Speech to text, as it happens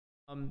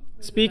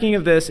Speaking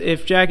of this,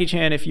 if Jackie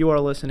Chan, if you are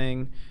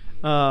listening,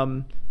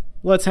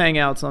 let's hang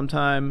out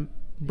sometime.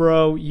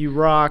 Bro, you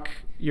rock.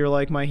 You're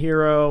like my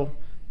hero.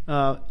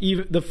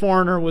 Even The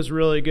Foreigner was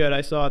really good.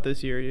 I saw it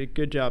this year.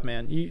 Good job,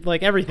 man.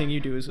 Like everything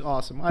you do is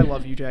awesome. I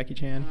love you, Jackie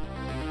Chan.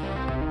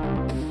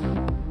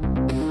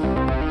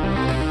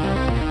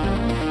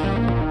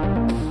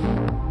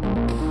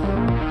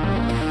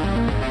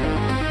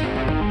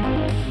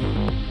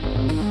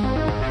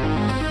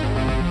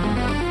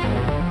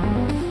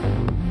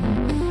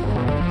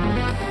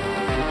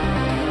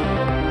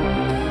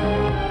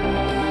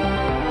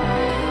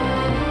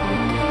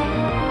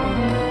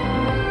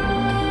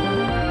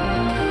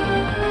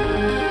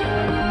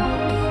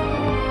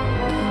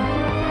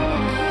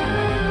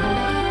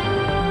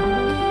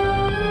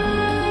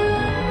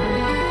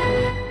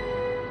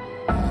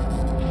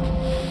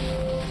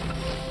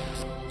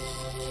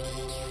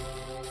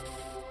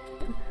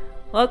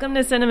 Welcome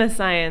to Cinema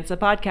Science, a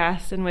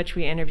podcast in which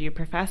we interview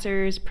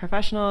professors,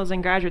 professionals,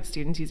 and graduate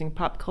students using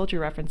pop culture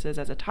references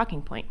as a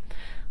talking point.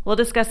 We'll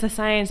discuss the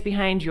science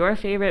behind your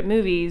favorite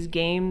movies,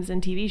 games,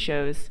 and TV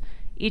shows.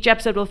 Each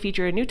episode will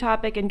feature a new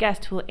topic and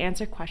guest who will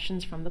answer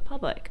questions from the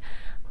public.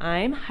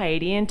 I'm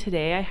Heidi, and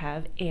today I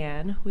have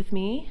Anne with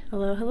me.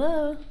 Hello,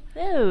 hello.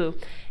 Hello.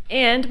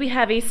 And we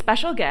have a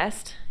special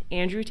guest,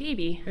 Andrew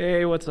Taby.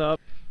 Hey, what's up?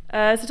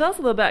 So tell us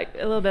a little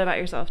bit about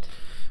yourself.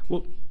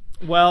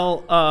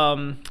 Well,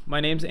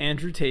 my name's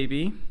Andrew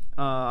Taby.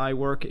 I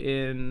work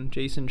in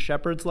Jason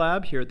Shepard's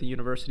lab here at the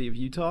University of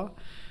Utah,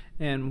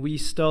 and we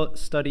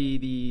study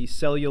the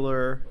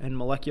cellular and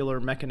molecular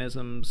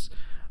mechanisms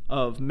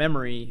of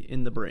memory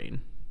in the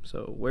brain.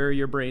 So where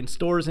your brain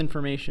stores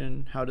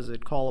information, how does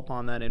it call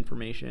upon that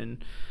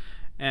information,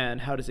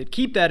 and how does it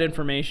keep that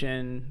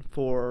information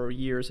for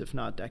years, if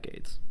not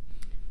decades.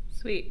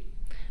 Sweet.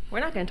 We're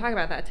not going to talk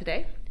about that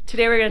today.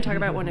 Today we're going to talk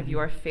about one of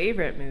your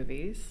favorite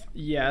movies.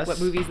 Yes.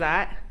 What movie is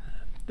that?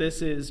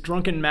 This is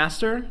Drunken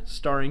Master,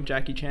 starring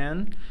Jackie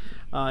Chan,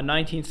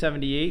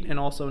 1978 and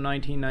also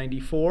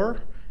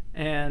 1994.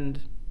 And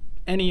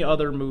any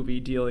other movie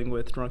dealing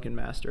with Drunken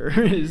Master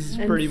is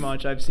pretty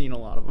much, I've seen a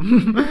lot of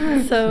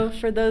them. So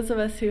for those of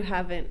us who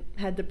haven't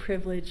had the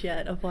privilege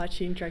yet of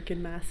watching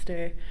Drunken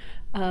Master,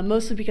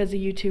 mostly because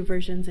the YouTube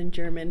version's in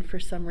German for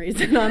some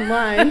reason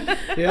online,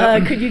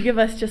 could you give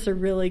us just a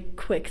really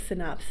quick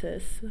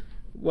synopsis?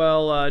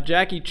 Well,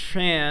 Jackie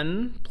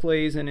Chan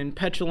plays an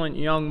impetulant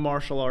young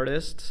martial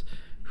artist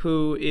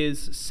who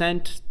is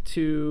sent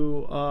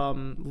to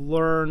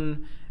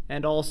learn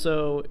and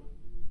also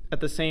at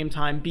the same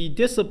time be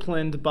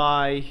disciplined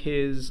by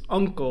his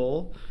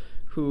uncle,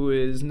 who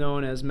is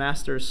known as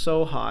Master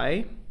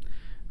Sohai,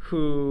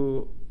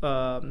 who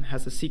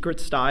has a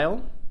secret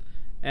style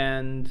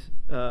and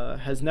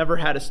has never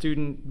had a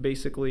student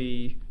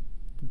basically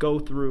go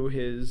through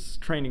his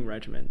training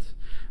regiment.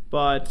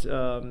 But,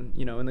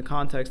 in the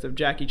context of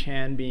Jackie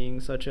Chan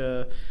being such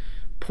a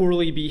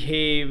poorly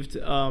behaved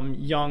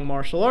young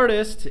martial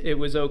artist, it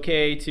was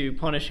okay to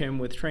punish him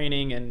with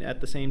training and at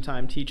the same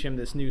time teach him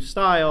this new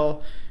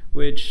style,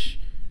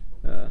 which,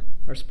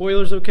 are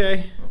spoilers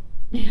okay?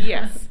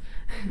 Yes.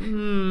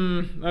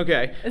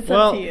 Okay. It's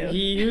well, up to you.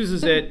 He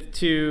uses it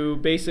to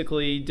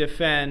basically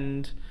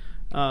defend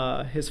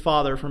his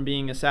father from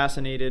being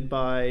assassinated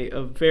by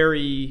a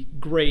very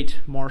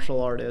great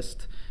martial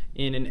artist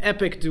in an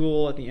epic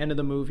duel at the end of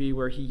the movie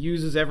where he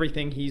uses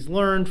everything he's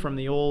learned from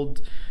the old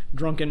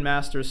drunken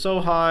master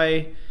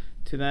Sohai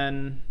to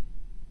then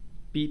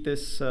beat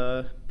this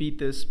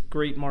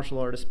great martial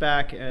artist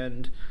back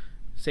and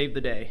save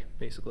the day,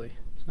 basically.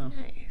 So,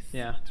 nice.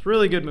 Yeah, it's a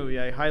really good movie.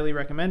 I highly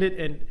recommend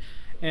it,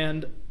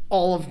 and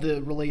all of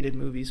the related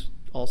movies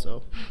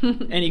also.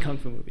 Any kung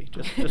fu movie,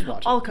 just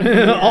watch it. All kung fu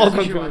movies. All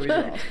kung fu movies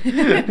are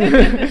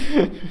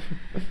awesome.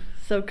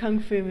 So kung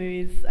fu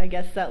movies, I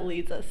guess that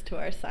leads us to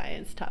our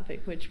science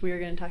topic, which we are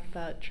going to talk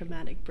about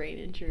traumatic brain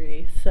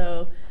injury.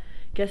 So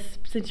I guess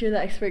since you're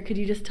the expert, could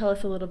you just tell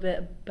us a little bit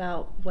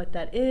about what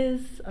that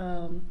is,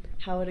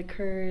 how it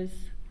occurs?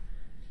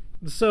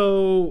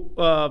 So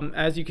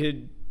as you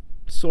could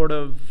sort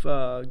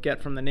of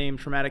get from the name,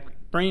 traumatic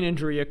brain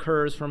injury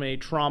occurs from a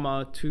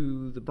trauma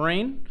to the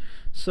brain.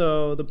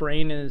 So the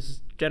brain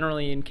is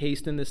generally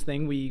encased in this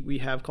thing we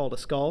have called a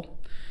skull.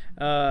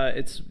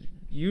 It's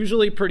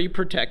usually pretty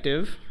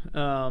protective,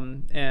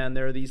 and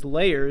there are these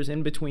layers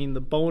in between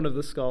the bone of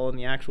the skull and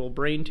the actual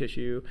brain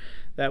tissue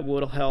that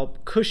will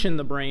help cushion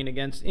the brain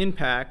against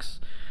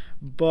impacts,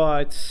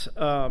 but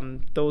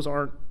those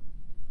aren't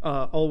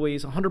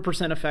always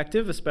 100%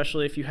 effective,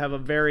 especially if you have a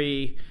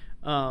very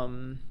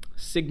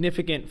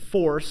significant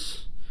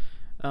force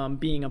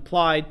being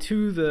applied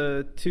to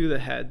the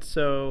head.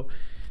 So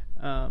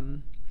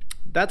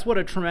that's what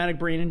a traumatic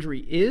brain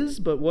injury is,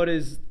 but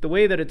the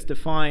way that it's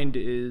defined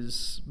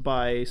is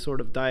by sort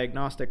of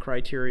diagnostic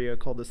criteria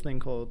called this thing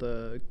called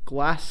the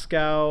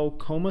Glasgow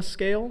Coma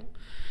Scale,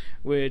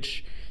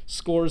 which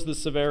scores the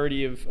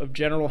severity of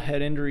general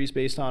head injuries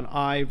based on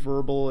eye,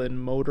 verbal,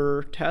 and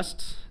motor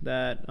tests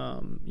that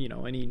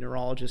any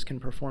neurologist can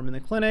perform in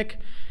the clinic.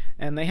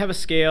 And they have a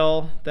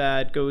scale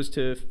that goes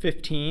to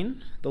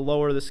 15. The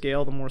lower the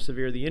scale, the more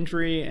severe the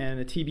injury, and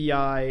a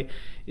TBI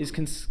is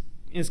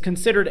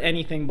considered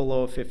anything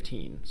below a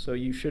 15. So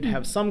you should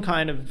have some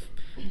kind of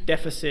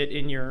deficit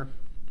in your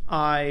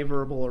eye,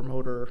 verbal, or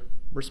motor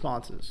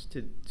responses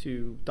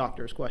to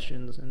doctors'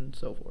 questions and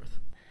so forth.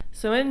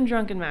 So in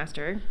Drunken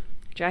Master,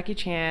 Jackie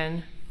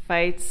Chan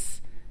fights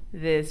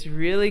this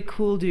really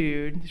cool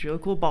dude, this really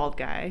cool bald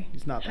guy.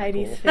 He's not that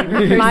Heidi's cool.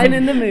 favorite person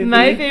in the movie.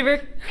 My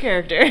favorite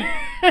character.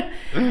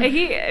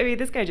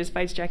 This guy just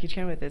fights Jackie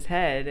Chan with his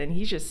head, and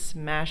he's just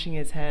smashing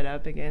his head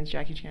up against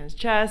Jackie Chan's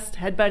chest,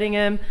 headbutting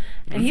him,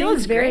 and he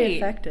looks very great.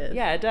 effective.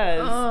 Yeah, it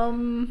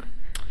does.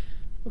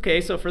 Okay,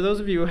 so for those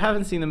of you who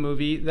haven't seen the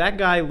movie, that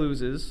guy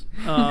loses.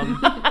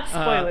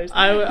 Spoilers.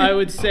 I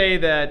would say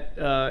that,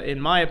 in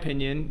my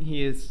opinion,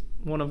 he is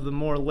one of the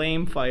more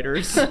lame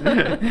fighters. They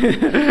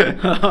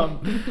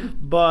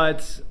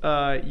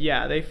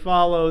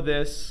follow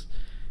this.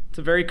 It's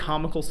a very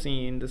comical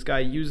scene. This guy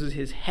uses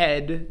his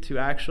head to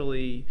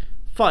actually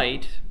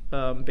fight,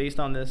 based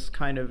on this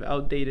kind of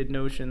outdated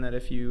notion that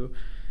if you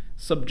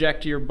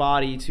subject your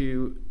body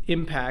to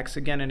impacts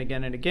again and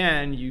again and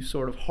again, you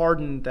sort of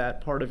harden that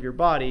part of your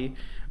body,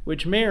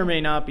 which may or may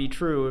not be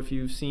true if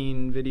you've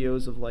seen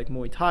videos of like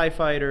Muay Thai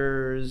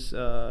fighters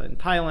in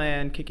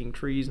Thailand kicking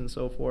trees and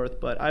so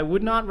forth. But I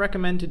would not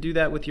recommend to do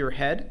that with your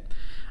head,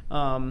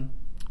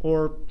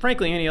 or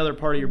frankly any other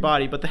part of your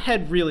body. But the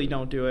head, really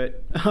don't do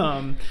it,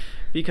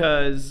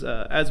 because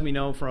as we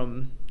know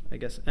from, I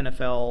guess,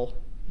 NFL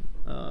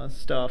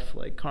stuff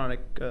like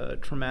chronic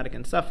traumatic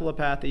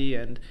encephalopathy,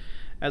 and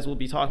as we'll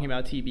be talking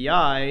about,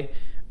 TBI,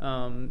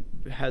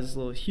 has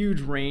a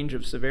huge range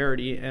of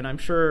severity, and I'm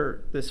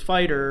sure this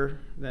fighter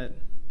that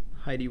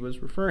Heidi was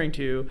referring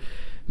to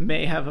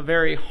may have a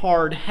very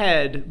hard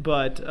head,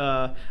 but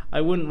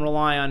I wouldn't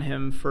rely on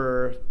him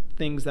for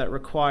things that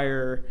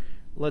require,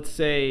 let's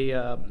say,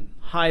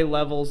 high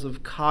levels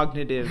of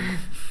cognitive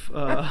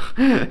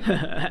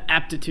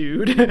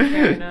aptitude,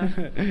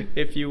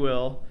 if you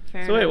will.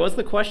 Fair So wait, enough. what's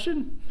the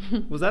question?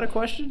 Was that a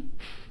question?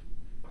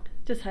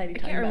 Just Heidi. I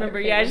can't remember.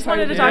 Yeah, I just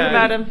wanted to talk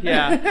about him.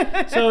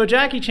 Yeah. So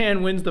Jackie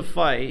Chan wins the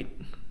fight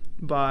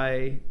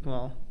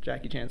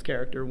Jackie Chan's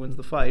character wins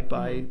the fight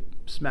by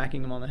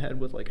smacking him on the head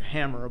with like a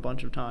hammer a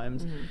bunch of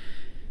times. Mm-hmm.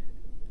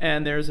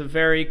 And there's a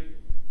very,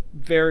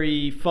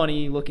 very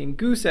funny looking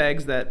goose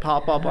eggs that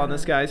pop up on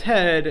this guy's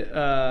head.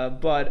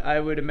 But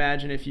I would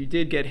imagine if you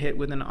did get hit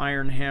with an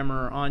iron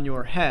hammer on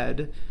your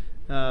head,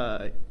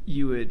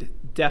 you would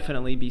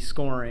definitely be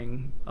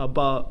scoring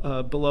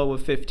below a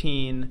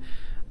 15.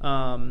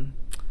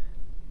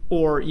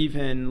 Or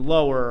even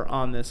lower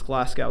on this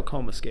Glasgow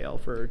Coma scale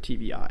for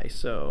TBI.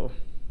 So,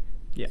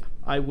 yeah,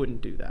 I wouldn't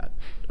do that.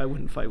 I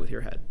wouldn't fight with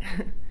your head.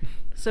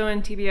 So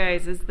in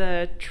TBIs, is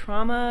the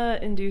trauma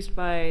induced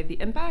by the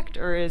impact,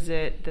 or is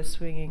it the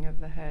swinging of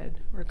the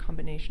head, or a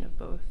combination of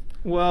both?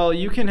 Well,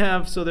 you can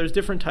have, so there's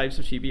different types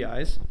of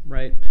TBIs,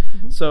 right?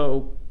 Mm-hmm.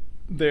 So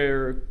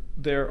there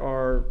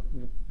are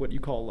what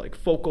you call like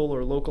focal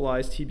or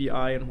localized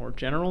TBI and more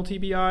general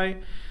TBI.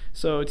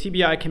 So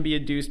TBI can be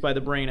induced by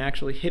the brain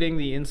actually hitting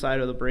the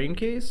inside of the brain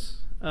case,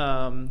 which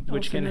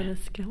also can known as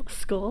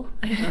skull.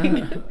 I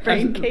think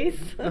brain case.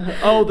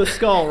 Oh, the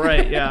skull,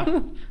 right? Yeah,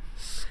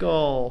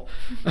 skull.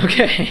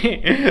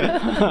 Okay.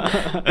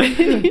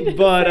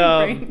 But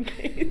brain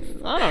case.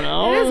 I don't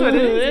know. It is what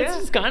it is. It's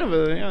just kind of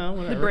a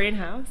whatever. The brain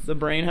house. The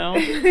brain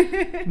house.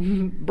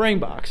 Brain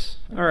box.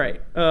 All right.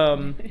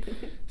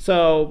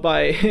 So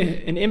by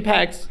an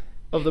impact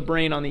of the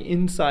brain on the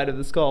inside of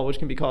the skull, which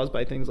can be caused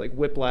by things like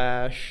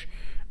whiplash,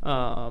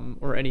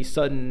 or any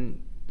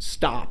sudden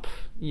stop,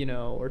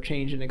 or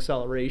change in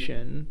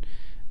acceleration,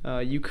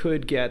 you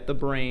could get the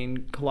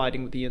brain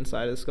colliding with the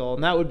inside of the skull,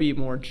 and that would be a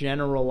more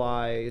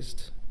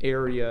generalized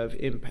area of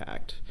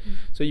impact. Mm-hmm.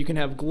 So you can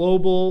have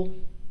global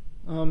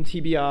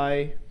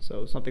TBI,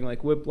 so something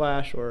like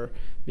whiplash, or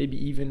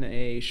maybe even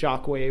a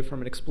shock wave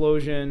from an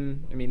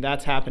explosion. I mean,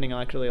 that's happening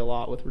actually a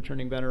lot with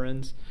returning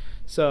veterans.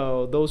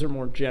 So those are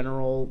more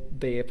general.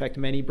 They affect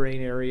many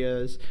brain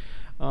areas.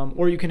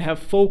 Or you can have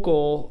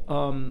focal,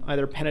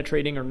 either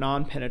penetrating or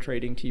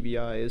non-penetrating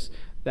TBIs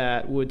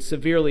that would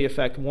severely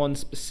affect one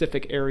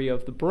specific area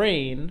of the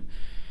brain,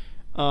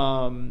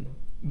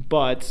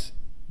 but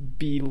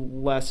be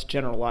less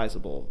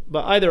generalizable.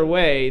 But either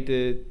way,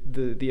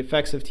 the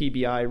effects of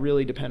TBI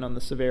really depend on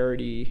the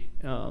severity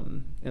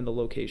and the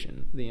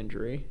location of the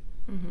injury.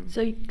 Mm-hmm.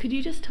 So could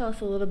you just tell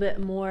us a little bit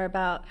more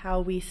about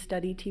how we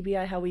study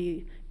TBI, how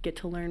we get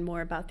to learn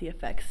more about the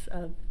effects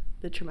of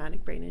the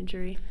traumatic brain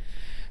injury?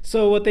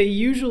 So what they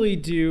usually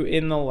do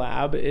in the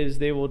lab is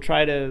they will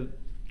try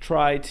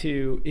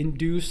to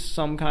induce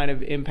some kind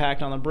of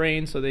impact on the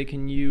brain, so they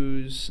can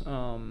use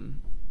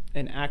an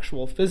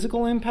actual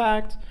physical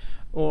impact,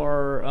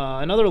 or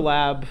another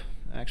lab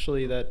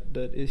actually that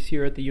is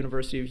here at the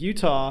University of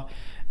Utah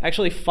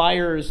actually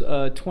fires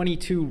a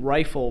 .22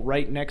 rifle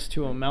right next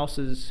to a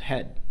mouse's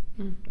head.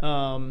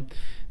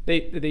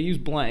 They use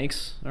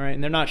blanks, all right,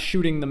 and they're not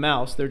shooting the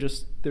mouse. They're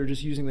just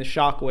using the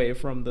shock wave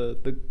from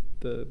the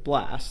the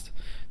blast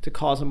to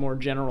cause a more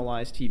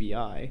generalized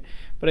TBI.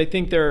 But I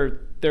think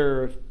there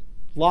are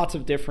lots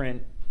of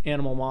different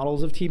animal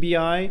models of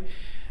TBI,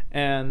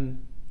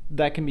 and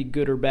that can be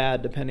good or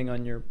bad depending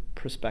on your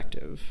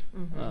perspective.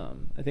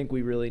 I think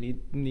we really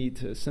need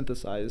to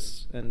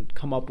synthesize and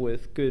come up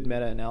with good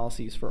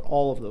meta-analyses for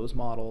all of those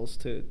models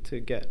to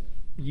get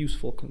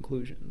useful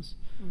conclusions.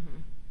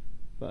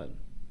 But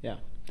yeah,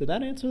 did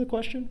that answer the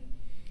question?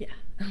 Yeah.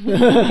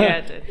 Yeah,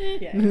 it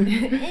did. Yeah.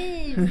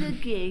 It's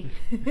okay.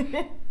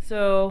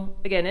 So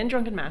again, in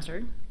Drunken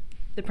Master,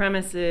 the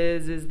premise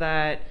is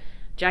that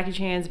Jackie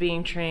Chan's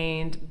being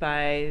trained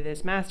by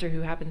this master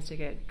who happens to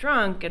get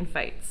drunk and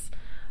fights.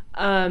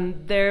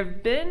 There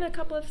have been a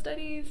couple of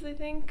studies, I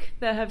think,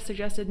 that have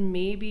suggested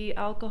maybe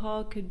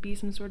alcohol could be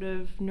some sort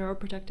of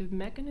neuroprotective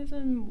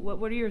mechanism.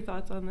 What are your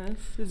thoughts on this?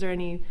 Is there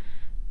any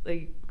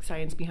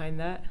science behind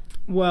that?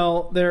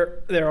 Well,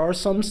 there are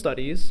some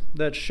studies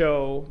that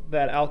show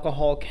that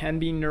alcohol can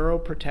be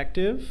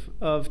neuroprotective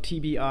of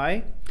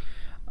TBI,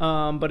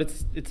 but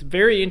it's a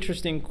very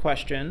interesting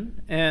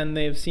question, and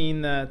they've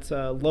seen that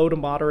low to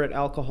moderate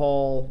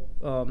alcohol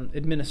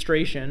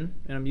administration,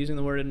 and I'm using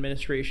the word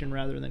administration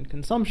rather than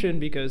consumption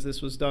because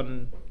this was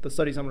done, the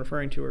studies I'm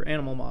referring to are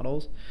animal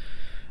models,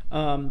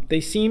 they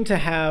seem to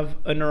have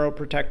a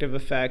neuroprotective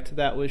effect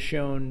that was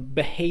shown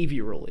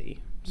behaviorally.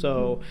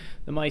 So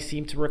the mice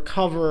seem to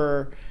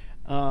recover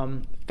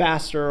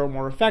faster or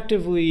more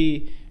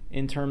effectively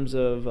in terms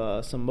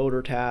of some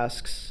motor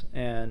tasks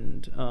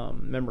and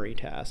memory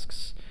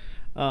tasks.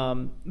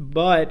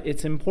 But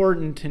it's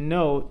important to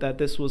note that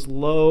this was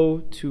low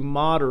to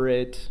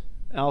moderate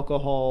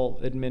alcohol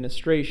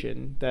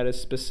administration that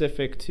is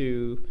specific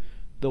to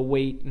the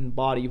weight and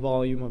body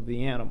volume of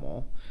the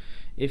animal.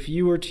 If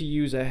you were to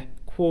use a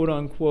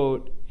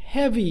quote-unquote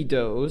heavy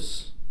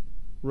dose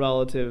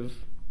relative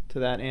to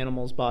that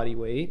animal's body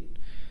weight,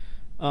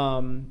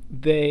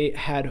 they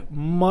had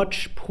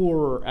much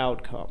poorer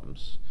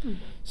outcomes.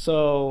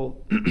 So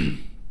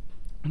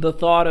the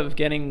thought of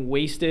getting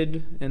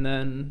wasted and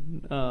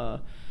then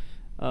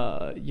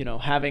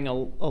having a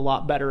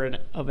lot better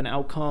of an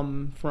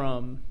outcome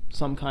from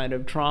some kind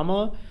of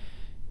trauma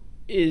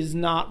is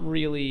not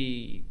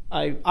really,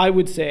 I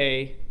would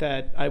say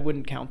that I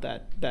wouldn't count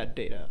that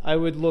data. I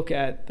would look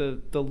at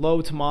the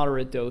low to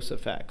moderate dose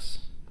effects.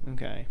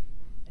 Okay.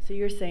 So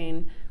you're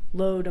saying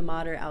low to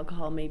moderate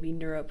alcohol may be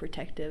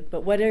neuroprotective,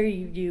 but what are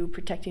you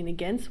protecting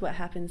against? What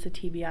happens to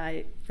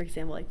TBI, for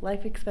example, like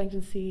life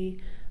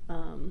expectancy?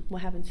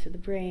 What happens to the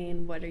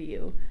brain? What are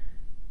you?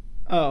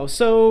 Oh,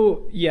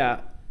 so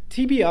yeah,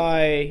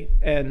 TBI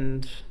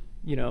and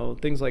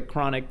things like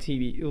chronic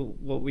TB,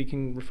 what we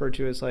can refer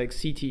to as like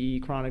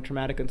CTE, chronic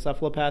traumatic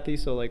encephalopathy,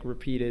 so like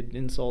repeated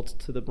insults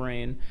to the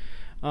brain.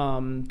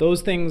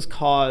 Those things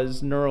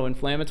cause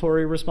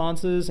neuroinflammatory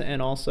responses,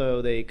 and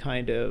also they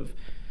kind of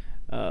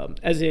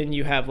as in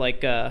you have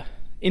like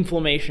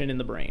inflammation in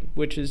the brain,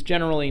 which is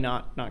generally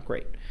not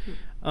great.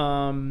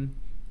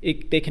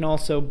 They can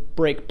also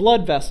break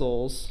blood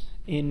vessels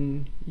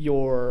in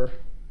your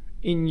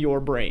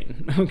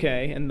brain,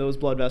 okay? And those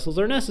blood vessels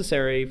are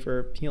necessary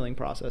for healing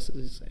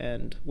processes.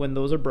 And when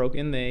those are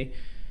broken, they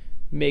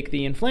make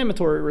the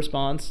inflammatory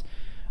response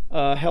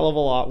a hell of a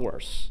lot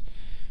worse.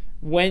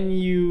 When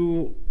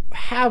you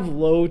have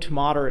low to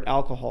moderate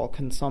alcohol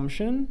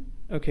consumption,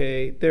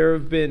 okay, there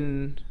have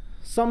been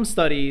some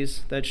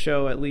studies that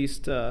show, at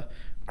least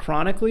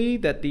chronically,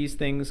 that these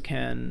things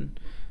can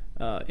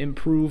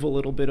improve a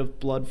little bit of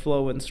blood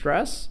flow and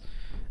stress.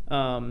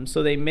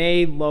 So they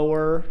may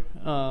lower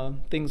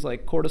things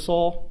like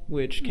cortisol,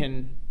 which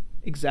can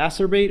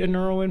exacerbate a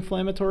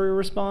neuroinflammatory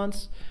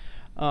response.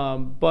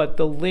 But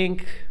the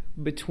link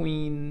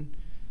between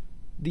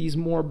these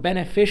more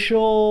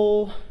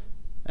beneficial,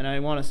 and I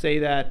want to say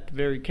that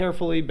very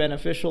carefully,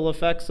 beneficial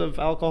effects of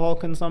alcohol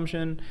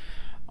consumption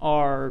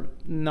are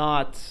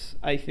not,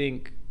 I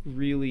think,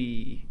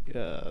 really,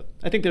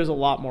 I think there's a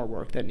lot more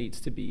work that needs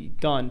to be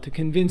done to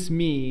convince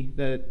me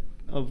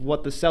of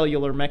what the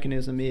cellular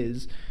mechanism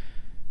is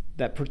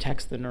that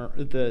protects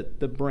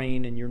the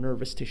brain and your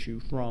nervous tissue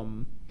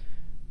from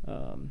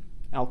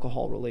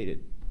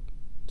alcohol-related.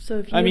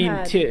 So if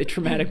you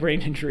traumatic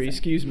brain injury,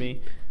 excuse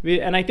me.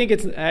 And I think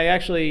I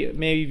actually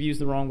maybe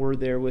used the wrong word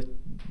there with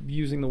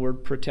using the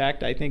word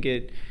protect. I think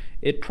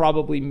it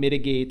probably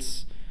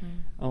mitigates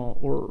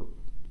or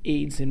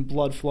aids in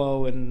blood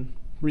flow and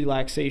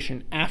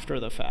relaxation after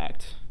the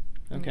fact.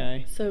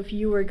 Okay. So if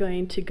you were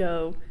going to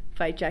go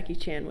fight Jackie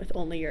Chan with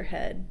only your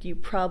head, you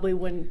probably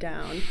wouldn't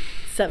down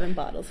 7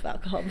 bottles of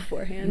alcohol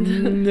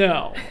beforehand.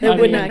 No. It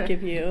would not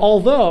give you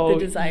the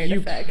desired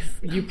effects.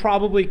 You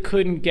probably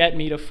couldn't get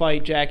me to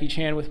fight Jackie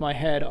Chan with my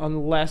head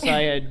unless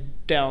I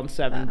had down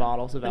 7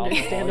 bottles of alcohol.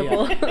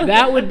 Understandable. Yeah.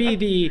 That would be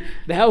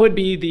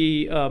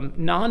the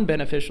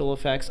non-beneficial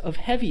effects of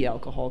heavy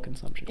alcohol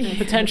consumption.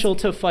 Potential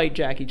to fight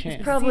Jackie Chan.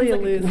 It's probably a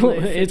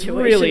lose-lose It's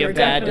situation. really a We're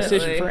bad definitely-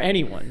 decision for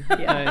anyone.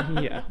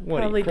 Yeah.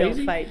 What, Probably crazy?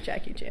 don't fight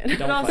Jackie Chan. Don't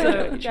But fight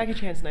also, Jackie Jackie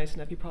Chan's nice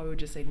enough. He probably would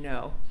just say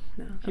no.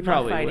 No. He I'm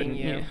probably not fighting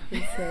wouldn't, you. yeah.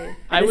 He'd say,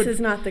 I this would- is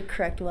not the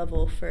correct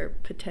level for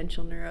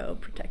potential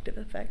neuroprotective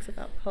effects of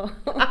alcohol.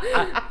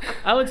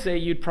 I would say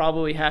you'd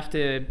probably have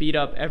to beat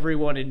up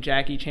everyone in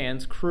Jackie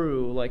Chan's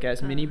crew, like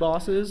as mini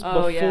bosses,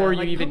 Oh, yeah, before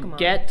like you even Pokemon.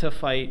 get to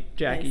fight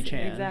Jackie I see.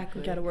 Chan.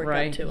 Exactly. You gotta work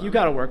Right? up to him. You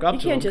gotta work up you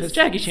to him can't because just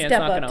Jackie Chan's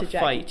step not up gonna to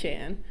Jackie fight.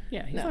 Chan.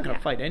 Yeah, he's No. not gonna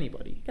fight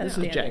anybody. Got This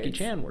is Jackie standards.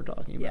 Chan we're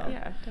talking Yeah. about.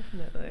 Yeah,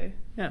 definitely.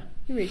 Yeah.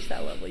 You reach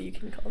that level, you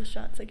can call the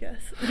shots, I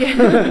guess.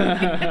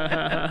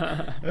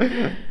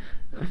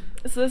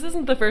 So this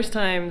isn't the first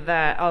time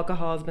that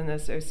alcohol has been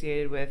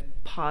associated with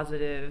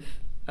positive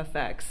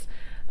effects.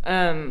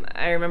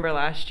 I remember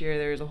last year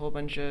there was a whole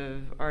bunch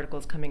of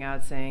articles coming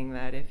out saying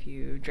that if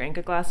you drank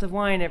a glass of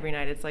wine every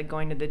night, it's like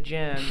going to the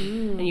gym,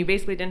 and you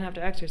basically didn't have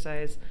to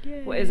exercise.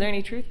 Yay. Is there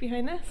any truth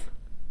behind this?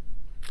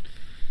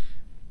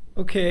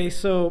 Okay,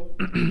 so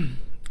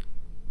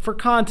for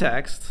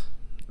context,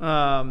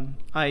 I'm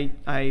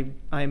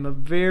a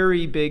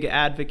very big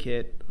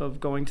advocate of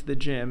going to the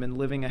gym and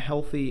living a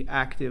healthy,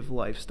 active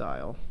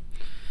lifestyle.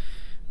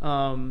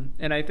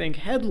 And I think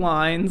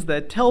headlines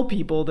that tell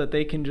people that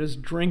they can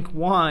just drink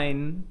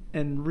wine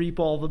and reap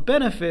all the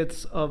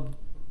benefits of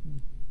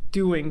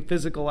doing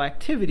physical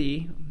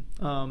activity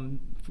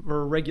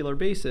for a regular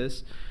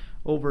basis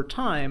over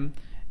time,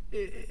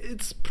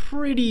 it's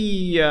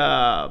pretty...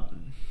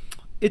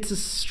 it's a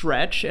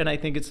stretch, and I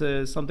think it's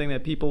something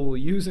that people will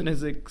use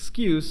as an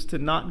excuse to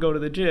not go to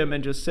the gym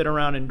and just sit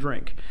around and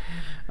drink.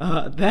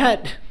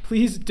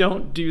 Please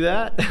don't do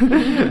that.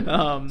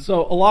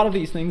 So a lot of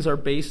these things are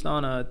based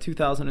on a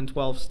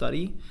 2012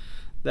 study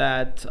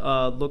that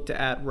looked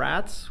at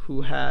rats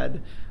who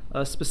had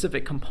a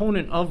specific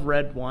component of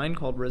red wine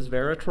called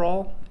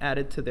resveratrol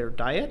added to their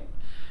diet.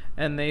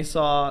 And they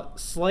saw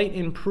slight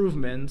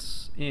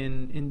improvements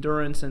in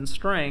endurance and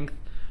strength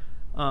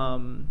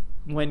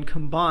when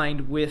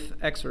combined with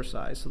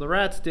exercise. So the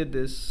rats did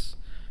this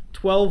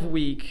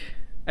 12-week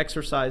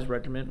exercise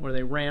regimen where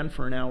they ran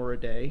for an hour a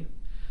day.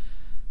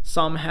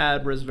 Some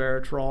had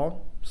resveratrol,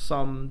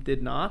 some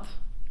did not.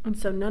 And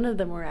so none of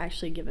them were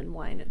actually given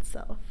wine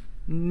itself.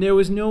 There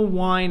was no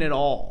wine at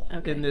all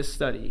Okay. in this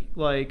study.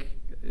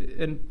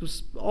 And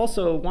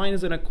also wine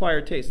is an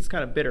acquired taste. It's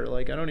kind of bitter.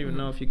 I don't even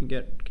know if can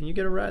you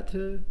get a rat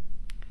to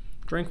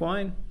drink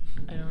wine?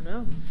 I don't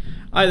know.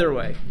 Either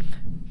way,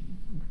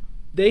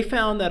 they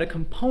found that a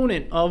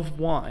component of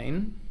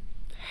wine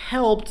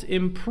helped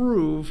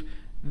improve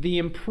the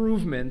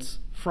improvements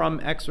from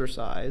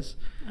exercise.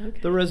 Okay.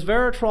 The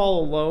resveratrol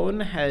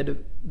alone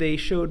they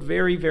showed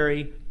very,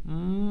 very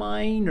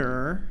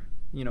minor,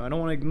 I don't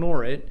want to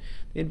ignore it,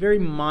 they had very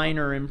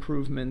minor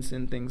improvements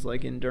in things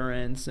like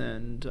endurance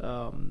and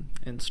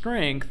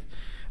strength,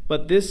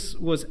 but this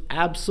was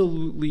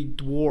absolutely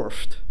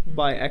dwarfed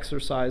by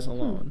exercise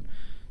alone.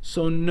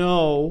 So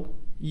no,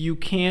 you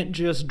can't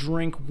just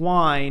drink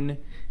wine,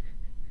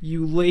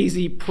 you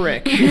lazy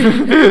prick.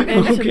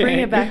 And to bring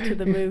it back to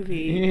the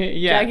movie,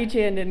 Yeah. Jackie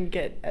Chan didn't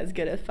get as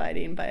good at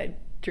fighting by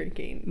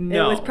drinking.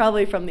 No. It was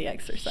probably from the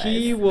exercise.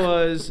 He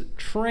was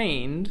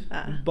trained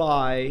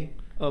by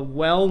a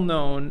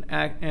well-known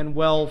and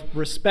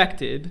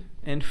well-respected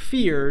and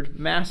feared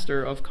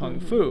master of Kung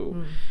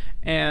Fu.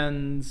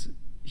 And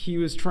he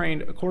was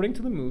trained, according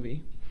to the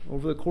movie,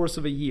 over the course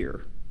of a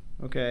year.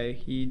 Okay,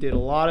 he did a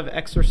lot of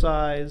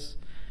exercise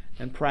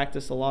and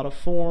practiced a lot of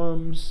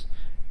forms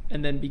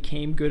and then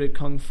became good at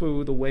Kung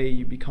Fu the way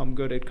you become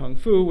good at Kung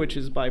Fu, which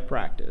is by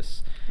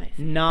practice, I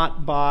see.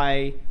 not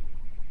by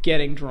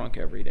getting drunk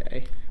every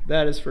day.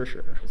 That is for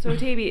sure. So,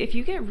 Taby, if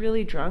you get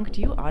really drunk,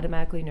 do you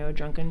automatically know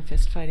drunken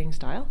fist fighting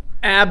style?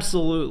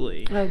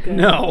 Absolutely. Oh, good.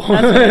 No.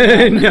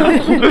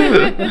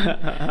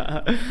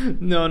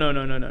 No.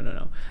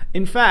 No.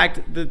 In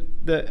fact,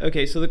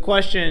 so the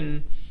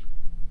question,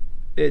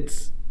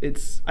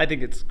 I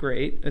think it's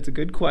great. It's a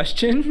good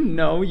question.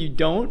 No, you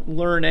don't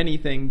learn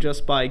anything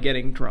just by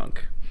getting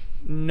drunk.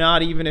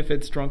 Not even if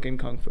it's drunken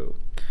Kung Fu.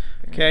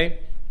 Okay?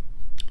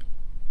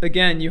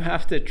 Again, you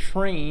have to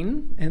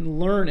train and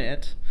learn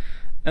it.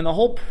 And the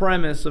whole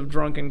premise of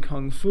drunken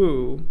Kung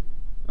Fu,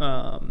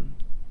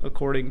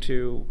 according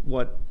to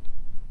what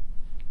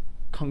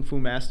Kung Fu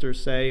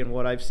masters say and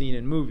what I've seen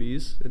in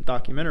movies and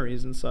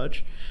documentaries and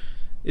such,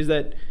 is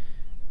that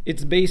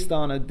it's based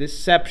on a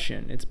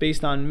deception. It's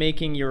based on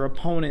making your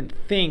opponent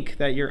think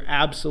that you're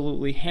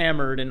absolutely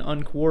hammered and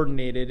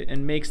uncoordinated,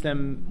 and makes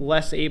them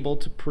less able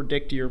to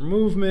predict your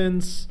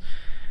movements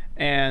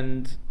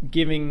and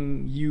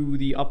giving you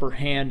the upper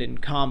hand in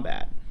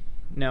combat.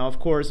 Now, of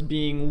course,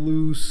 being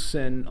loose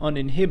and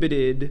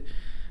uninhibited,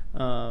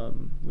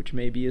 which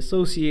may be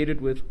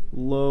associated with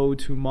low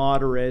to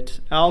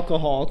moderate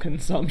alcohol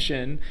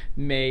consumption,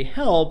 may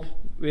help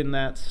in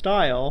that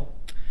style.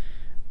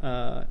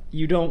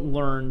 You don't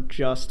learn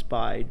just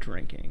by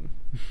drinking.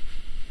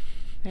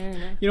 Fair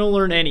enough. You don't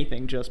learn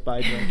anything just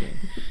by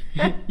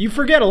drinking. You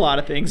forget a lot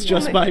of things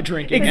just by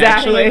drinking.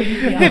 Exactly.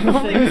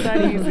 It's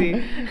not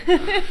easy.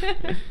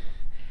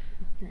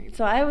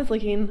 So I was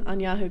looking on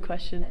Yahoo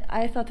question.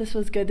 I thought this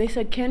was good. They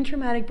said, can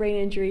traumatic brain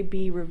injury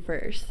be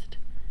reversed?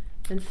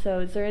 And so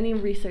is there any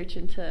research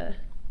into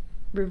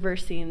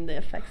reversing the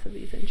effects of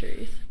these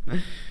injuries?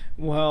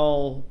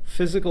 Well,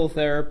 physical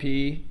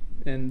therapy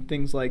and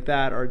things like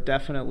that are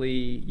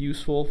definitely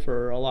useful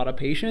for a lot of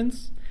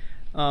patients.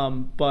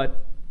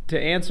 But to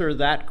answer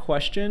that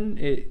question,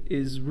 it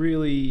is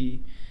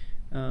really,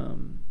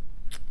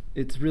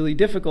 it's really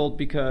difficult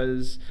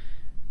because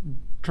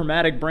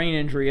traumatic brain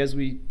injury, as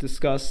we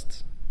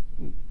discussed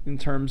in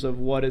terms of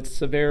what its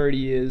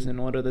severity is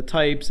and what are the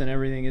types and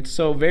everything, it's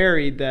so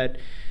varied that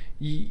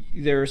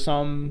there are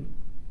some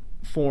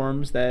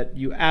forms that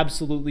you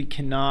absolutely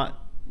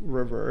cannot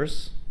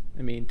reverse.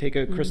 I mean, take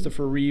a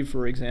Christopher Reeve,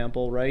 for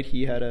example, right?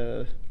 He had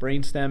a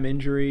brainstem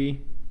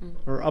injury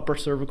or upper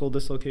cervical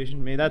dislocation.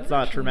 I mean, that's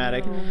not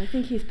traumatic. No, I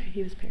think he was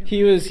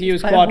paralyzed. He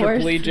was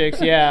quadriplegic,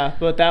 yeah,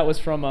 but that was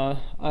from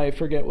I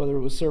forget whether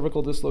it was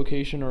cervical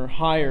dislocation or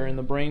higher in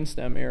the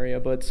brainstem area.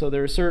 But so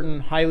there are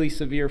certain highly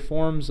severe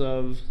forms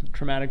of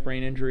traumatic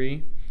brain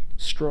injury,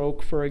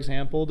 stroke, for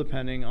example,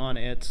 depending on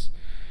its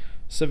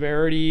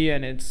severity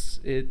and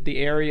the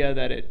area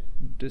that it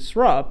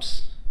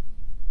disrupts,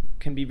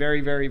 can be very,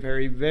 very,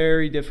 very,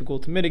 very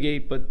difficult to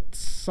mitigate, but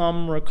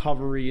some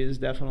recovery is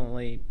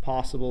definitely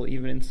possible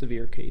even in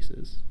severe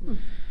cases.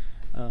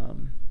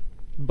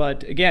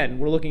 But again,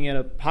 we're looking at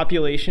a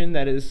population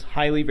that is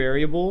highly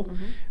variable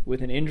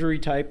with an injury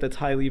type that's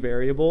highly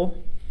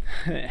variable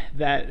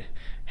that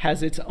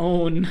has its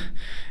own,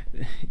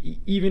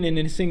 even in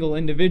a single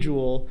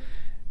individual,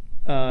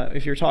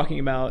 if you're talking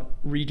about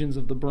regions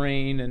of the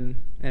brain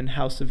and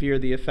how severe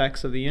the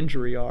effects of the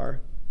injury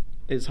are,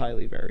 is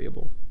highly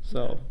variable.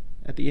 So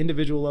at the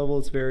individual level,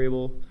 it's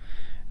variable.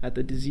 At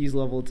the disease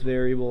level, it's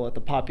variable. At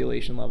the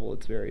population level,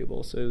 it's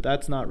variable. So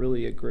that's not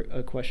really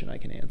a question I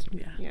can answer.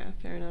 Yeah,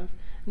 fair enough.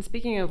 And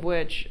speaking of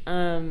which,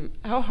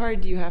 how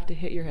hard do you have to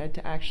hit your head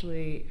to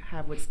actually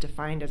have what's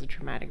defined as a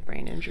traumatic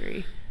brain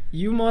injury?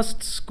 You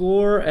must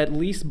score at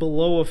least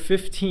below a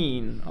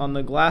 15 on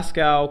the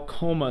Glasgow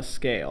Coma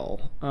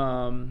Scale,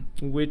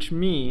 which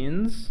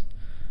means,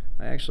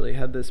 I actually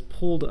had this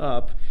pulled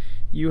up,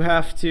 you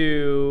have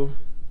to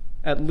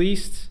at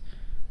least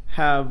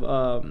have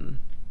a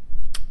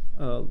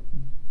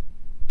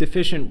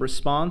deficient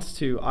response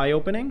to eye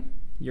opening.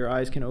 Your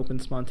eyes can open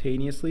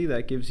spontaneously.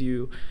 That gives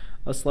you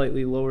a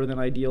slightly lower than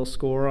ideal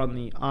score on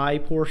the eye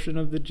portion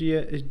of the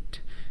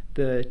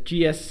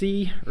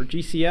GSC or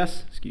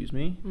GCS, excuse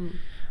me.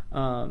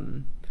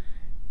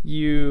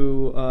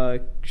 You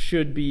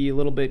should be a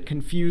little bit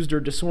confused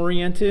or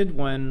disoriented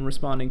when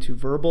responding to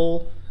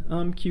verbal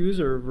cues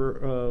or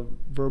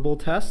verbal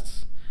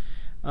tests.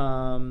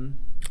 And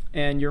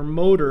your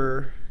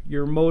motor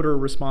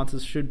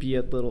responses should be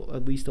at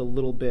least a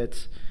little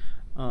bit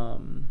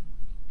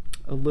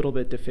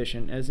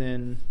deficient, as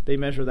in they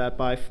measure that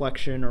by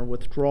flexion or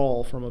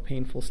withdrawal from a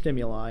painful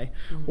stimuli,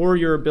 or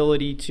your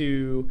ability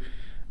to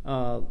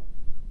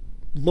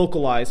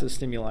localize a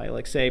stimuli,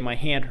 like say my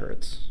hand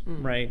hurts,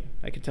 right?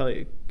 I could tell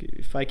you,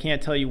 if I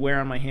can't tell you where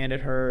on my hand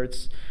it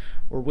hurts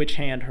or which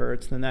hand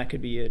hurts, then that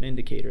could be an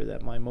indicator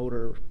that my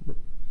motor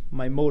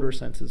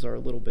senses are a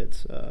little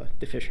bit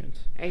deficient.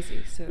 I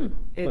see. So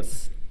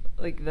it's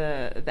like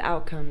the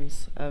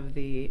outcomes of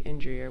the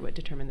injury are what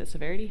determine the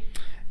severity?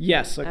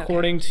 Yes,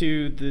 according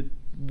to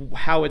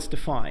how it's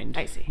defined.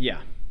 I see.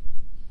 Yeah.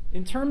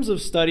 In terms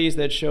of studies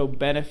that show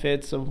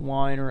benefits of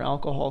wine or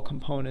alcohol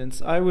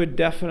components, I would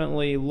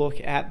definitely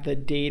look at the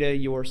data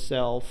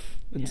yourself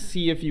and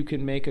see if you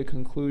can make a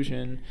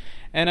conclusion.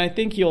 And I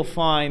think you'll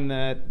find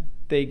that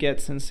they get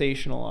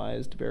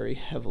sensationalized very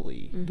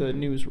heavily, the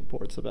news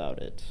reports about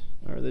it,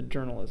 or the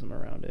journalism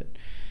around it.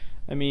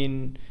 I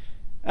mean,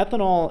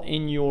 ethanol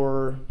in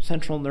your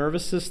central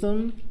nervous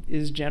system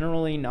is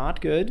generally not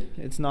good.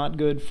 It's not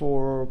good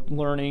for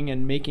learning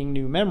and making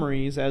new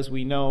memories, as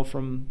we know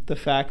from the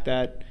fact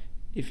that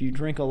if you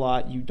drink a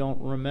lot, you don't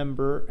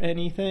remember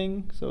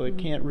anything. So it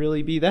can't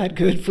really be that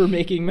good for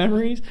making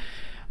memories.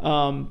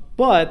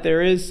 But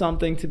there is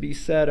something to be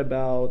said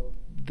about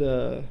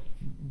the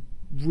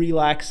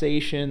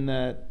relaxation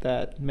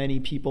that many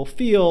people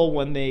feel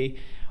when they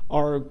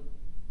are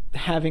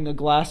having a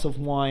glass of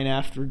wine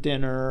after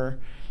dinner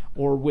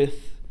or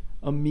with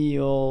a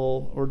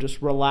meal or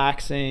just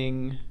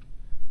relaxing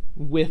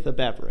with a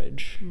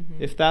beverage.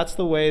 If that's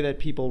the way that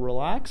people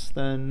relax,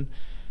 then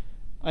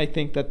I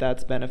think that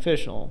that's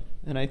beneficial.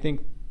 And I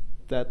think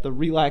that the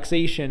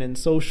relaxation and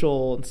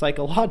social and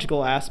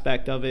psychological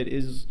aspect of it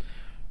is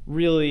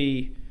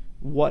really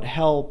what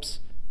helps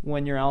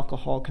when your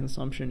alcohol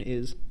consumption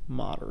is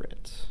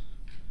moderate.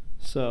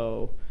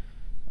 So,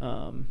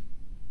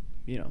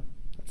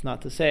 that's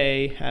not to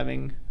say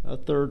having a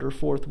third or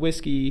fourth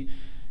whiskey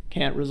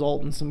can't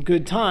result in some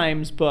good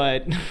times,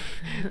 but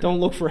don't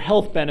look for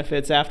health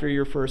benefits after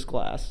your first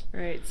glass.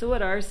 Right. So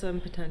what are some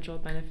potential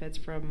benefits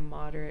from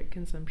moderate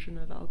consumption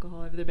of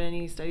alcohol? Have there been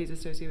any studies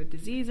associated with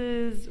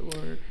diseases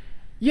or?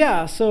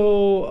 Yeah.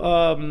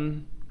 So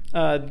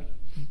the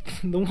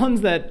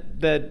ones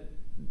that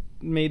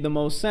made the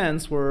most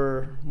sense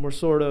were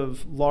sort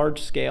of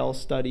large-scale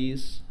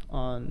studies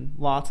on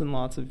lots and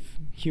lots of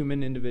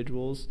human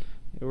individuals.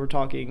 We're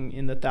talking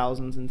in the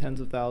thousands and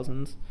tens of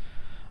thousands.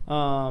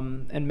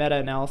 And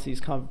meta-analyses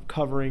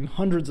covering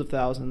hundreds of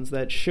thousands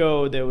that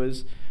showed there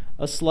was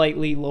a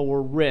slightly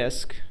lower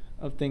risk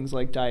of things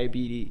like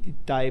diabetes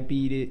type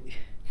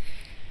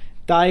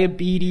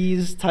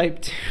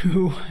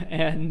 2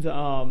 and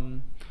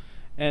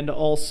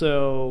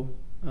also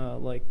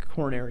like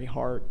coronary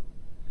heart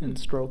and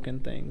stroke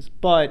and things.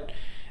 But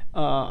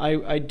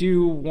I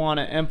do want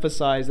to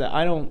emphasize that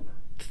I don't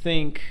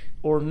think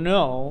or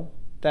know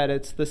that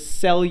it's the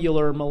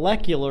cellular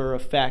molecular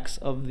effects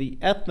of the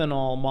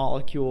ethanol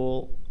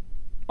molecule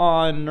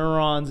on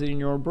neurons in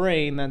your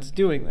brain that's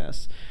doing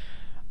this.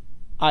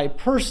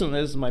 This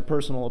is my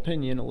personal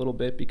opinion a little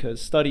bit,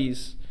 because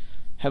studies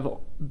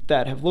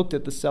that have looked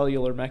at the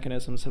cellular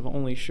mechanisms have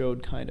only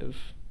showed kind of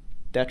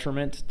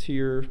detriment to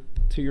your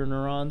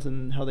neurons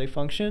and how they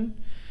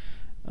function.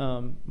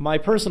 My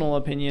personal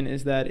opinion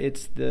is that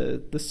it's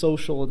the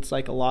social and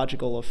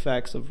psychological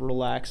effects of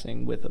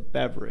relaxing with a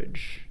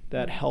beverage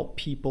that help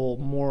people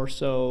more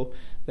so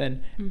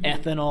than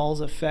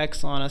ethanol's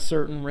effects on a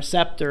certain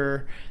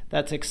receptor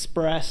that's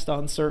expressed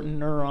on certain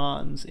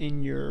neurons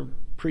in your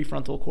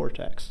prefrontal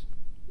cortex.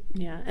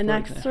 Yeah, and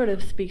that sort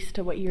of speaks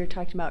to what you were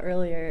talking about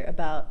earlier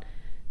about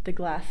the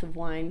glass of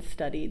wine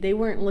study. They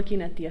weren't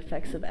looking at the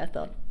effects of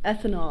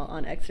ethanol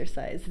on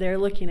exercise. They're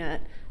looking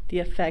at the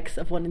effects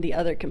of one of the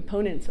other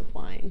components of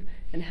wine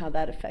and how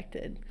that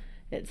affected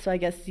it. So I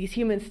guess these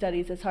human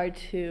studies, it's hard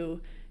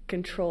to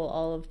control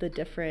all of the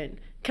different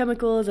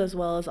chemicals as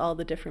well as all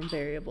the different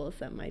variables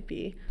that might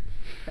be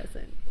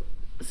present.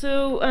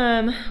 So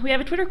we have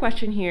a Twitter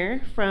question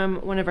here from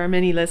one of our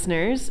many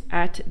listeners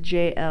at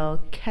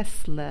JL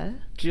Kessler.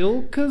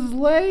 Jill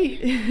Kessler?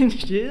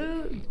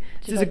 Jill.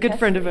 This is a good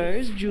friend of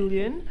ours,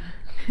 Julian.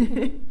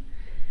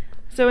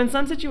 So in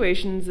some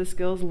situations, the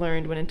skills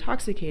learned when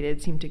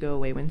intoxicated seem to go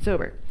away when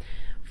sober.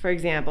 For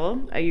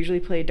example, I usually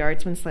play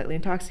darts when slightly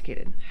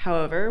intoxicated.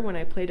 However, when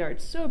I play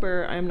darts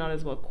sober, I am not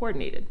as well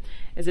coordinated.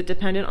 Is it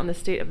dependent on the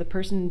state of the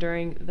person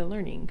during the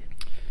learning?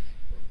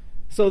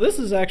 So this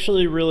is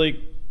actually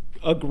really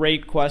a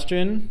great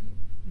question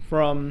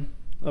from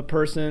a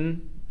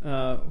person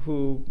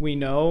who we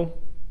know,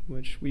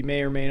 which we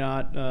may or may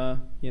not,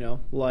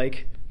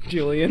 like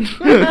Julian.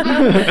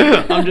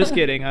 I'm just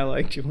kidding. I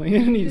like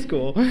Julian. He's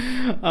cool.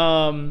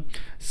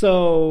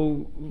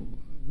 So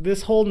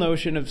this whole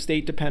notion of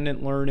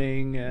state-dependent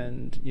learning,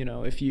 and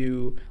if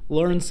you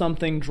learn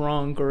something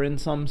drunk or in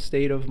some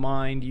state of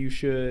mind, you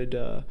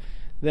should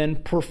then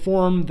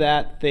perform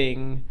that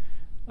thing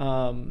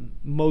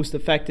most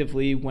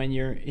effectively when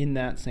you're in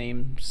that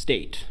same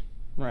state,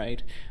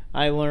 right?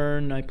 I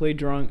play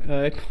drunk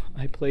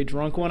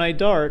when I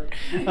dart.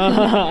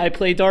 I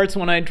play darts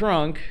when I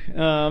drunk.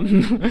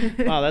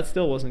 Wow, that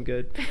still wasn't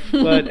good.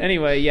 But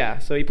anyway, yeah.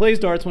 So he plays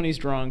darts when he's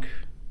drunk,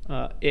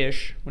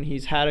 when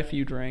he's had a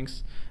few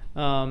drinks.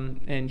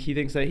 And he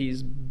thinks that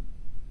he's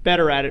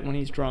better at it when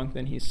he's drunk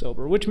than he's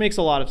sober, which makes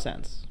a lot of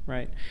sense,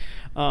 right?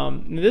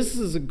 This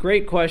is a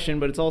great question,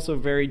 but it's also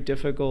very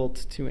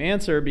difficult to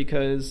answer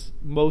because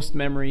most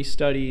memory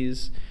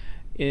studies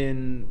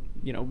in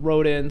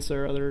rodents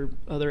or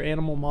other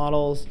animal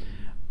models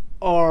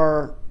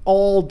are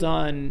all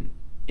done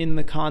in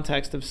the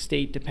context of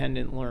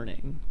state-dependent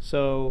learning.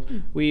 So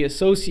we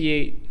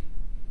associate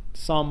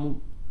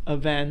some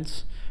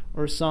event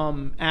or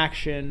some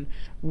action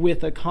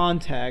with a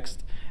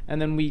context,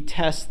 and then we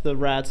test the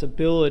rat's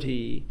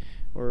ability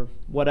or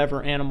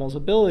whatever animal's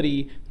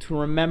ability to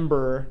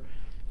remember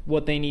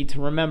what they need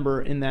to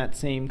remember in that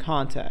same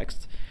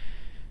context.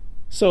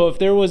 So if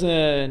there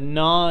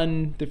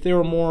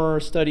were more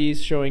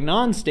studies showing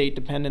non-state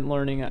dependent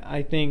learning,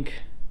 I think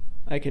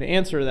I could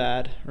answer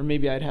that, or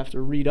maybe I'd have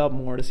to read up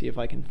more to see if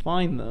I can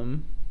find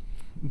them.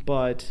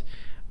 But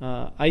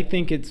I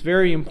think it's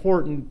very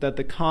important that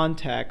the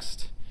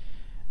context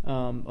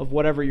of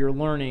whatever you're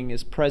learning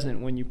is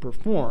present when you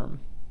perform.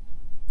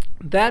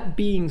 That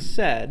being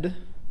said,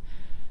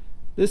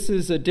 this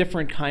is a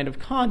different kind of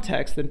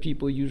context than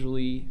people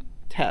usually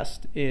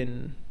test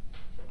in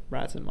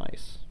rats and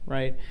mice,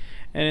 right?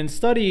 And in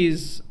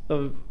studies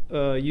of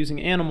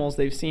using animals,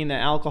 they've seen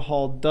that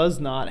alcohol does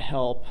not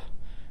help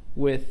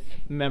with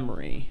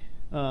memory.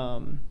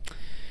 And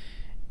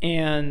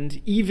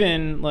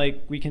even,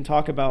 like, we can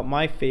talk about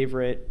my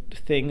favorite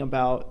thing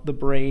about the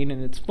brain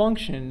and its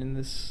function in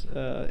this,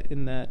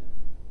 in that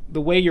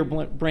the way your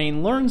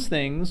brain learns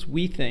things,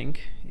 we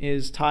think,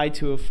 is tied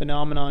to a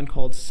phenomenon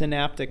called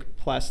synaptic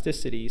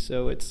plasticity.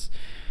 So it's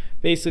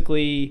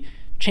basically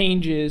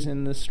changes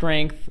in the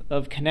strength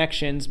of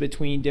connections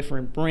between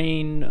different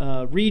brain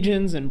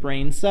regions and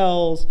brain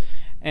cells,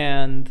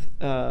 and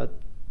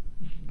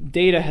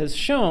data has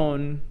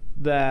shown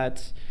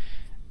that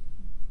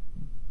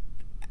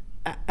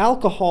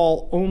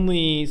alcohol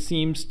only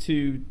seems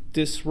to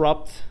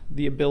disrupt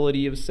the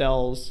ability of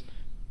cells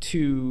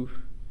to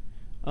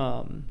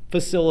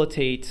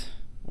facilitate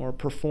or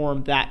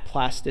perform that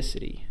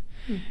plasticity.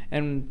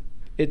 And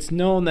it's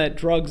known that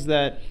drugs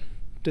that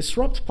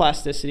disrupt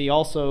plasticity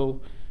also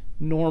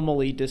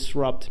normally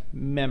disrupt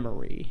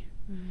memory.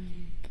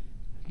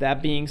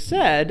 That being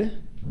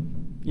said,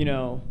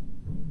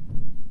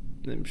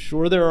 I'm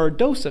sure there are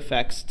dose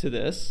effects to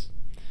this.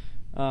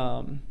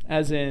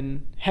 As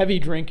in heavy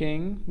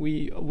drinking,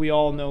 we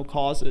all know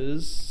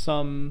causes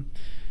some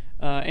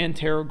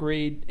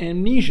anterograde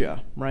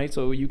amnesia, right?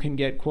 So you can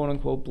get quote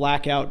unquote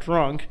blackout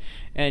drunk,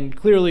 and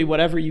clearly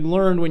whatever you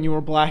learned when you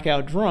were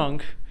blackout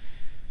drunk,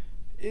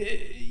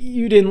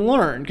 you didn't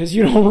learn because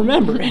you don't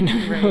remember it.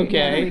 Right,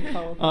 Okay.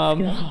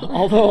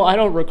 Although I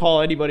don't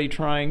recall anybody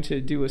trying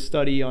to do a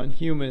study on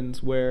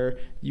humans where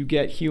you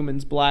get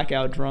humans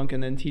blackout drunk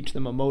and then teach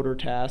them a motor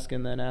task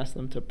and then ask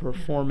them to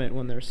perform it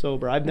when they're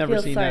sober. I've never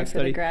seen that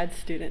study. For the grad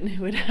student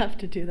who would have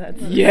to do that.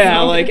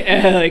 Yeah, like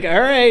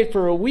all right,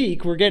 for a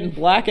week we're getting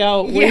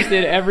blackout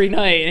wasted every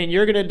night, and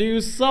you're gonna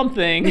do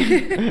something,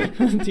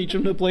 teach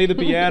them to play the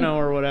piano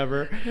or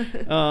whatever.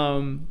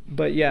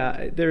 But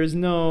yeah, there's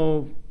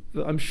no.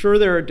 I'm sure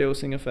there are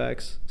dosing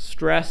effects.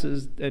 Stress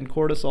and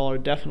cortisol are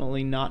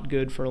definitely not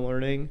good for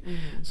learning.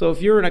 So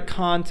if you're in a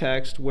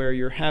context where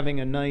you're having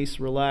a nice,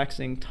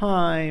 relaxing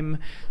time,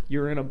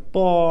 you're in a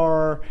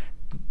bar,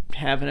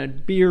 having a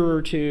beer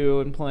or two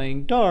and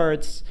playing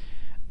darts,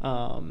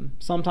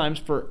 sometimes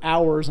for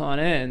hours on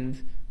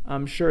end,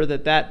 I'm sure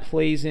that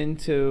plays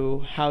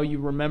into how you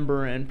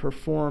remember and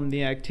perform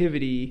the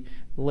activity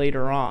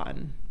later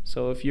on.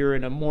 So if you're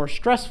in a more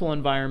stressful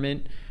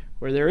environment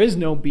where there is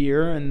no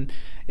beer and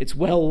it's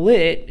well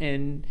lit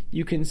and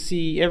you can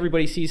see,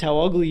 everybody sees how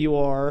ugly you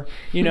are,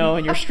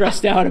 and you're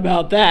stressed out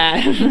about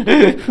that,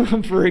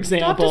 for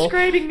example. Stop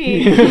describing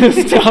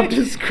me. Stop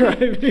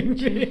describing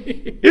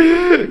me.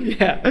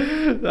 Yeah.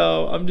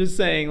 So I'm just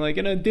saying, like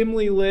in a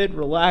dimly lit,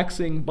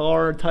 relaxing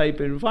bar type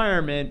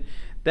environment,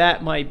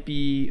 that might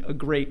be a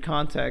great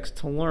context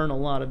to learn a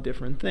lot of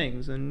different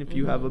things. And if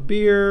you have a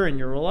beer and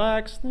you're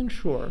relaxed, then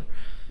sure.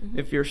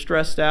 If you're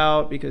stressed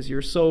out because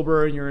you're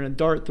sober and you're in a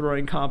dart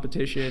throwing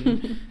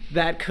competition,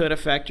 that could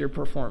affect your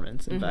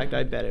performance. In fact,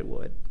 I bet it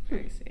would.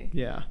 I see.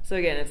 Yeah. So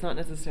again, it's not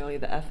necessarily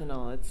the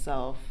ethanol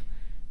itself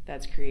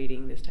that's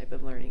creating this type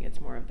of learning.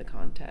 It's more of the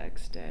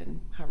context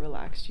and how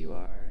relaxed you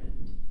are.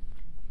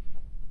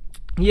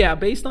 Yeah,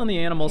 based on the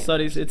animal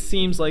studies, it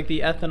seems like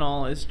the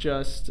ethanol is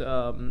just,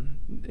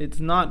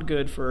 it's not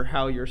good for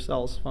how your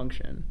cells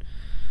function.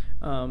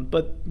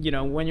 But,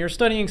 when you're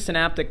studying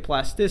synaptic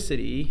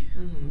plasticity,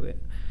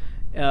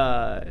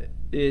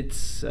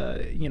 it's,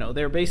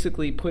 they're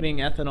basically putting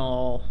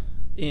ethanol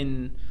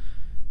in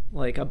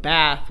like a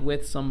bath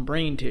with some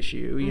brain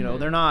tissue.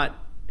 They're not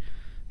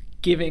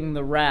giving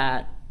the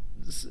rat,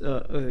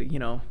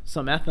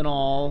 some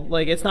ethanol.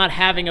 Like, it's not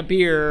having a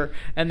beer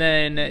and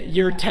then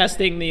you're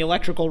testing the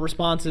electrical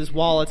responses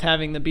while it's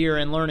having the beer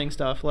and learning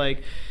stuff.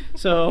 Like,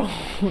 so,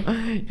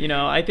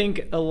 I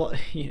think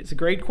it's a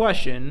great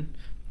question.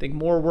 I think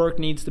more work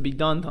needs to be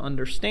done to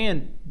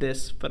understand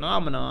this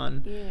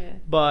phenomenon,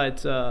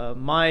 but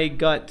my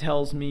gut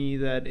tells me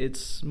that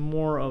it's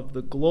more of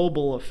the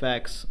global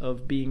effects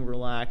of being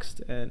relaxed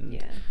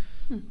and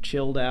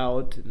chilled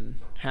out and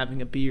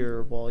having a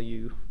beer while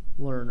you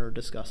learn or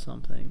discuss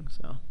something.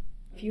 So,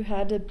 if you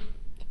had to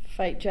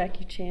fight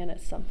Jackie Chan at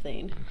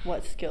something,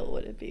 what skill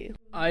would it be?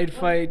 I'd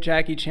fight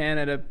Jackie Chan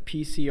at a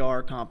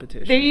PCR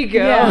competition. There you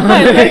go.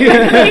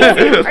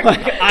 Yeah.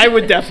 I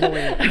would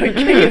definitely.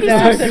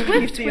 He's so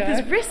swift with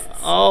his wrists.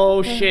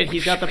 Oh shit,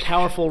 he's got the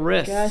powerful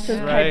wrists, Gosh, those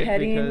right?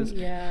 pipetting,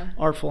 Because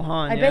Artful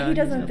Han. I bet he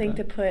doesn't think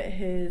to put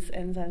his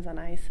enzymes on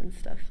ice and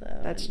stuff, though.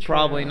 That's true.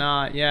 Probably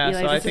not. Yeah,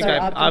 so I think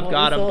our I've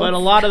got him. results. But a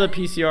lot of the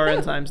PCR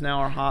enzymes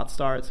now are hot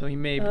start, so he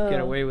may get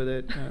away with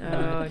it.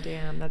 Oh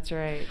damn, that's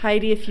right.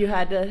 Heidi, if you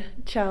had to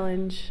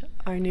challenge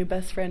our new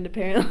best friend,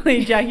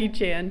 apparently Jackie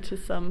Chan, to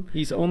some.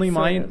 He's only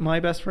my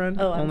best friend.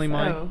 Oh, I'm only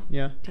sorry. mine.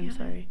 Yeah. I'm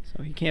sorry.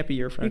 So he can't be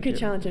your friend. You could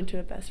too. challenge him to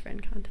a best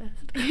friend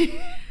contest.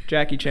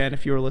 Jackie Chan,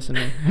 if you were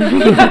listening.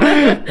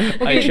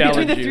 Okay,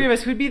 between the three of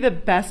us, who'd be the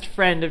best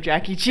friend of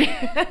Jackie Chan?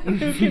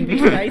 Who can be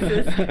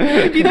nicest?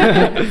 Who'd be the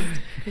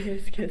best?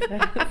 Here's kiss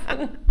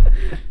ass.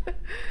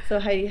 So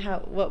Heidi,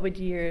 what would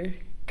your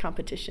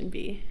competition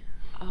be?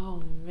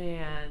 Oh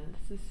man,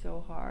 this is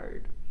so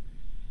hard.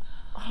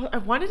 Oh, I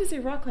wanted to say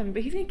rock climbing,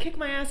 but he's gonna kick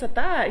my ass at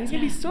that. He's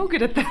gonna be so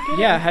good at that.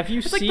 Yeah, have you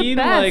It's like the seen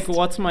best.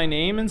 What's My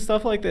Name and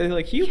stuff like that?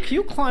 Like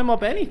he'll climb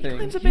up anything. He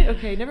climbs up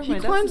okay, never mind. He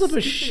climbs That's up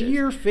a the stupidest.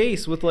 sheer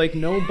face with like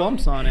no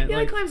bumps on it. He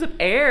like, climbs up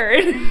air.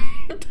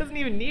 It doesn't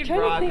even need Trying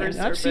to rock think. or I've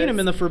surface. I've seen him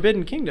in the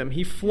Forbidden Kingdom.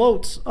 He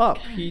floats up.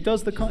 He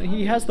does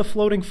he has the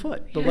floating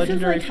foot, the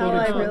legendary This is like how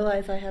floating I foot.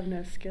 realize I have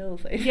no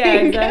skills. I Yeah,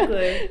 think.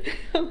 exactly.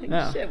 I'm like,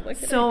 Yeah. shit, what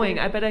can Sewing.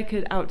 I I bet I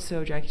could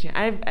out-sew Jackie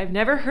Chan. I've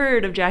never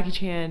heard of Jackie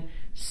Chan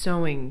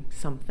sewing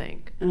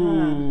something. do?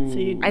 So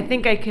Ooh. I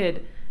think I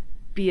could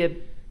be a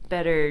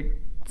better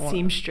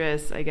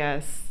seamstress, I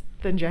guess,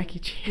 than Jackie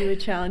Chan. You would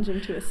challenge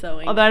him to a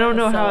sewing. Although I don't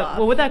know sew-off.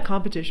 what would that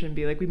competition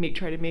be? Like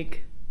try to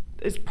make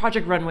it's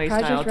Project Runway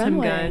style.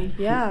 Tim Gunn.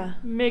 Yeah.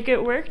 Make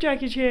it work,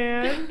 Jackie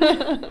Chan.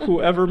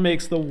 Whoever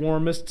makes the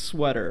warmest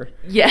sweater.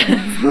 Yes.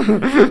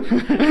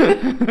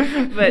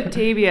 But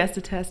Tavy has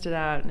to test it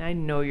out, and I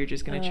know you're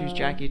just gonna choose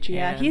Jackie Chan.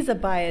 Yeah, he's a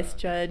biased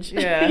judge.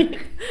 Yeah.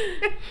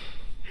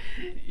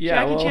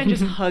 Yeah, Jackie Chan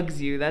just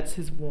hugs you. That's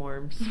his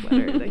warm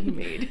sweater that he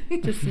made.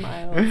 Just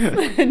smiles.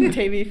 And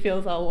Tavy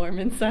feels all warm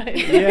inside.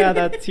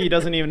 Yeah, he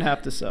doesn't even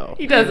have to sew.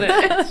 He doesn't.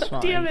 It's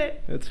fine. Damn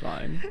it. It's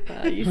fine.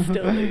 You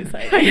still lose.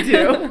 I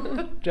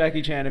do.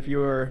 Jackie Chan, if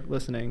you are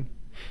listening,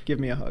 give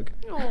me a hug.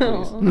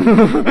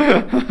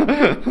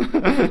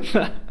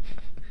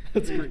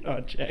 That's great.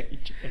 Oh, Jackie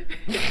Chan.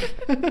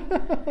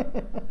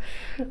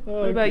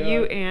 What about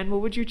you, Anne?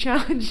 What would you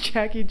challenge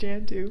Jackie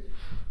Chan to?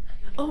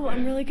 Oh,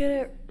 I'm really good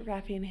at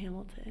rapping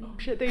Hamilton. Oh,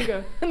 shit, there you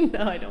go.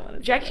 No, I don't want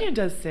to. Jackie Chan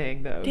does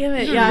sing, though. Damn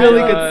it, He's yeah. a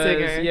really He good does,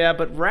 singer. Yeah,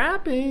 but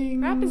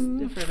rapping. Rap is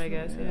different, I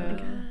guess. I Yeah.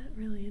 got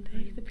really into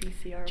the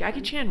PCR.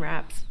 Jackie Chan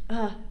raps.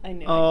 I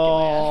knew.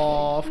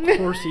 Oh, of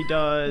course he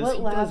does. What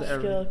he lab does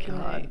skill can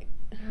God, I?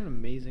 what an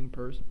amazing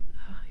person.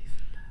 Oh, he's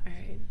all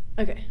right.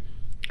 Okay.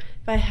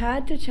 If I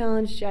had to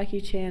challenge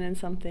Jackie Chan in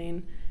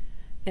something,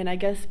 and I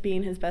guess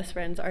being his best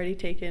friend's already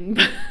taken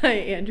by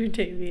Andrew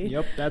Tavy.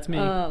 Yep, that's me.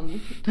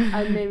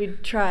 I'd maybe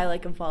try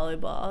like a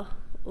volleyball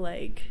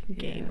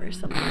game or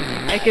something.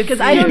 Because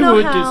I don't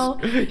know how.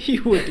 He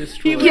would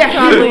destroy.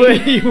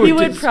 He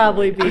would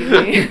probably beat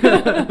me.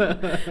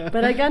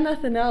 But I got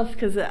nothing else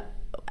because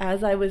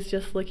as I was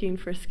just looking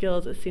for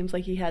skills, it seems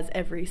like he has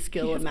every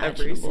skill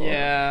imaginable.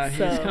 Yeah,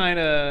 so he's kind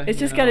of. It's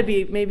just got to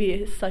be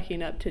maybe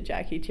sucking up to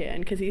Jackie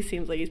Chan because he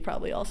seems like he's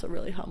probably also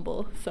really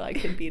humble, so I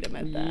could beat him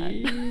at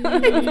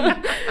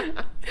that.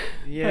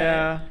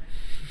 Yeah.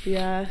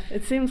 Yeah,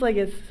 it seems like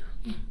it's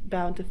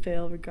bound to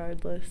fail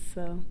regardless,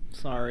 so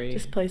Sorry.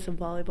 just play some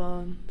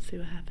volleyball and see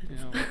what happens.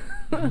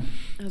 Yeah.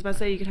 I was about to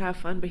say you could have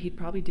fun, but he'd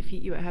probably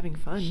defeat you at having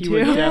fun, He too.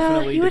 would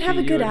definitely he would have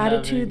a defeat you good at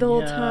attitude having- the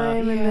whole yeah.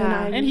 time, and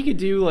Yeah. then And he could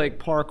do like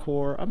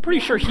parkour. I'm pretty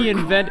sure he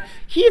invented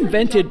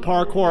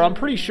parkour. I'm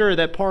pretty sure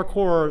that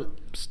parkour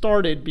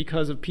started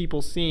because of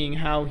people seeing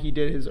how he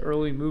did his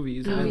early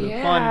movies and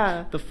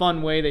the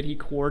fun way that he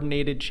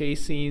coordinated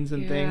chase scenes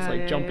and things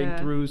like jumping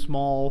through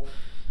small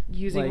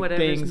using like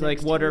things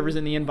like whatever's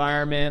in the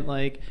environment,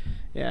 why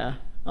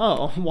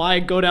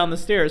go down the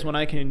stairs when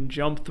I can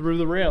jump through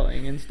the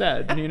railing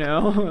instead, you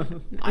know?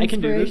 I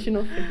can do this.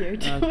 Inspirational figure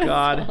too. Oh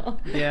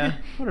God. Yeah.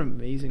 What an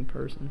amazing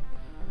person.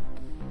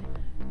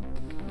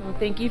 Well,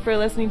 thank you for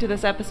listening to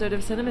this episode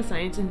of Cinema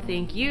Science, and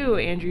thank you,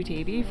 Andrew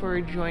Tavy, for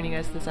joining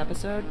us this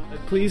episode.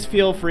 Please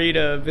feel free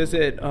to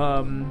visit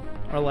our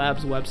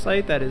lab's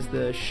website. That is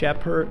the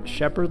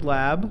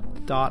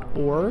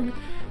shepherdlab.org,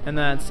 and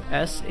that's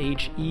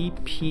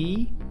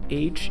SHEPHERD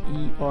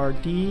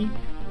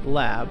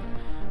lab.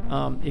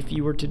 If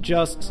you were to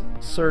just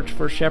search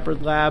for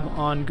Shepherd Lab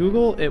on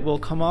Google, it will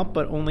come up,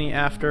 but only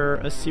after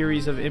a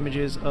series of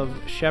images of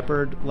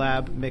Shepherd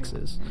Lab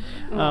mixes,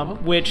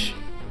 which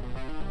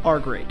are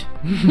great.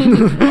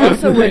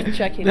 Also worth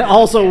checking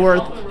out.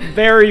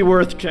 Very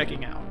worth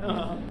checking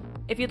out.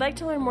 If you'd like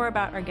to learn more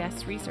about our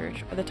guests'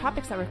 research or the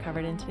topics that were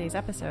covered in today's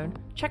episode,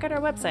 check out our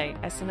website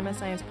at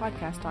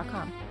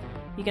cinemasciencepodcast.com.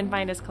 You can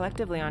find us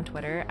collectively on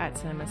Twitter at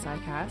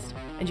CinemaSciCast,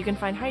 and you can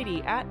find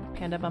Heidi at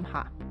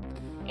PandaBumHa.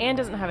 Anne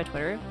doesn't have a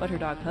Twitter, but her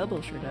dog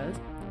Hubble sure does.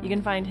 You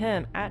can find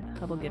him at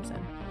Hubble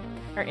Gibson.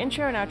 Our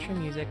intro and outro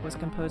music was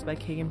composed by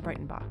Kagan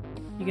Breitenbach.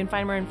 You can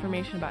find more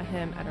information about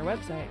him at our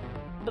website,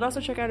 but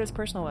also check out his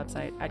personal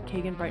website at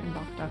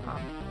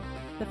kaganbreitenbach.com.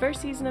 The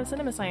first season of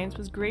Cinema Science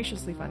was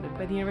graciously funded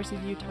by the University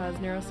of Utah's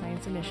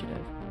Neuroscience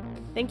Initiative.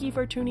 Thank you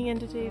for tuning in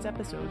to today's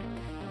episode.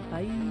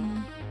 Bye!